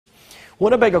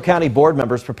Winnebago County board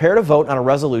members prepared a vote on a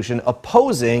resolution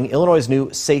opposing Illinois'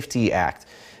 new Safety Act.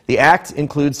 The act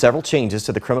includes several changes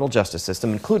to the criminal justice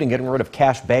system, including getting rid of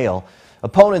cash bail.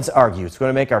 Opponents argue it's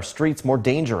going to make our streets more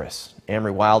dangerous.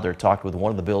 Amory Wilder talked with one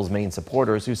of the bill's main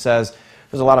supporters who says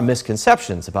there's a lot of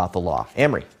misconceptions about the law.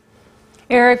 Amory.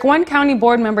 Eric, one county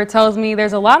board member tells me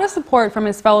there's a lot of support from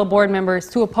his fellow board members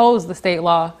to oppose the state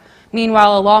law.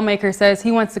 Meanwhile, a lawmaker says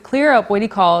he wants to clear up what he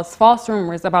calls false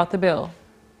rumors about the bill.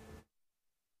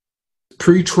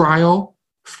 Pre-trial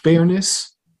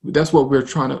fairness, that's what we're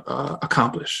trying to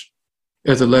accomplish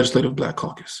as a legislative Black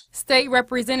Caucus. State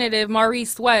Representative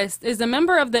Maurice West is a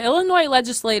member of the Illinois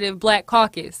Legislative Black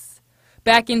Caucus.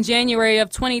 Back in January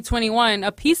of 2021,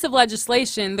 a piece of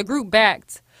legislation the group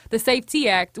backed, the Safety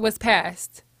Act, was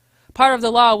passed. Part of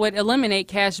the law would eliminate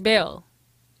cash bail.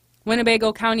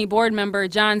 Winnebago County board member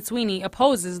John Sweeney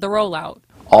opposes the rollout.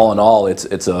 All in all,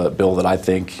 it's a bill that I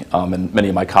think and many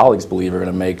of my colleagues believe are going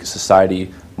to make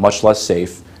society much less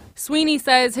safe. Sweeney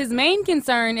says his main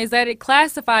concern is that it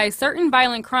classifies certain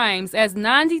violent crimes as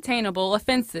non-detainable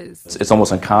offenses. It's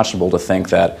almost unconscionable to think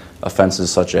that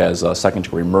offenses such as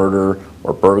second-degree murder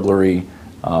or burglary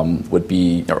would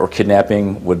be, or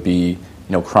kidnapping would be,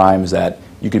 crimes that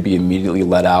you could be immediately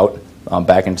let out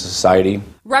back into society.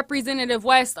 Representative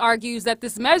West argues that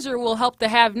this measure will help the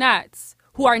have-nots,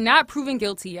 who are not proven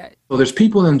guilty yet. Well, there's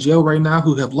people in jail right now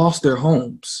who have lost their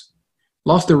homes,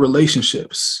 lost their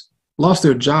relationships, lost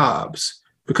their jobs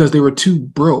because they were too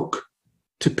broke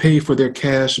to pay for their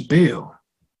cash bail.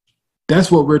 That's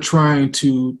what we're trying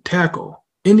to tackle.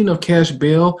 Ending of cash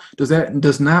bail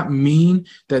does not mean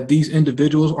that these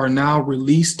individuals are now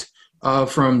released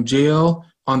from jail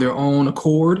on their own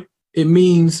accord. It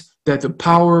means that the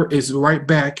power is right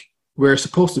back where it's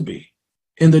supposed to be,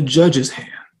 in the judge's hands.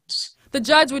 The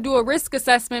judge would do a risk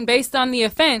assessment based on the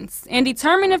offense and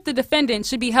determine if the defendant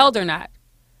should be held or not.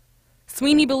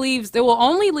 Sweeney believes it will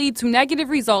only lead to negative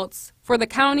results for the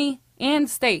county and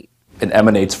state. It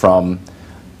emanates from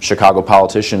Chicago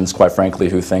politicians, quite frankly,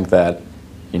 who think that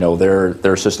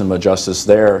their system of justice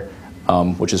there,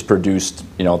 which has produced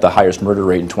the highest murder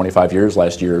rate in 25 years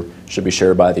last year, should be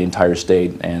shared by the entire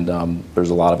state. And there's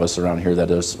a lot of us around here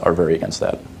that are very against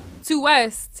that. To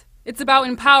West, it's about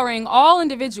empowering all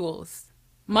individuals,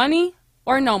 money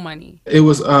or no money. It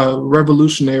was a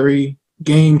revolutionary,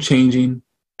 game-changing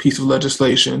piece of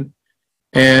legislation,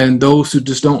 and those who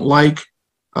just don't like,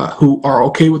 who are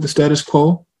okay with the status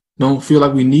quo, don't feel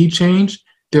like we need change,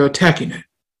 they're attacking it.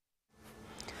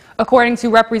 According to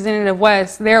Representative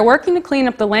West, they are working to clean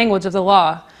up the language of the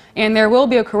law, and there will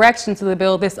be a correction to the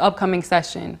bill this upcoming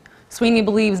session. Sweeney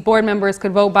believes board members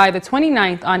could vote by the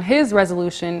 29th on his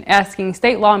resolution asking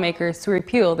state lawmakers to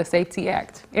repeal the Safety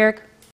Act. Eric?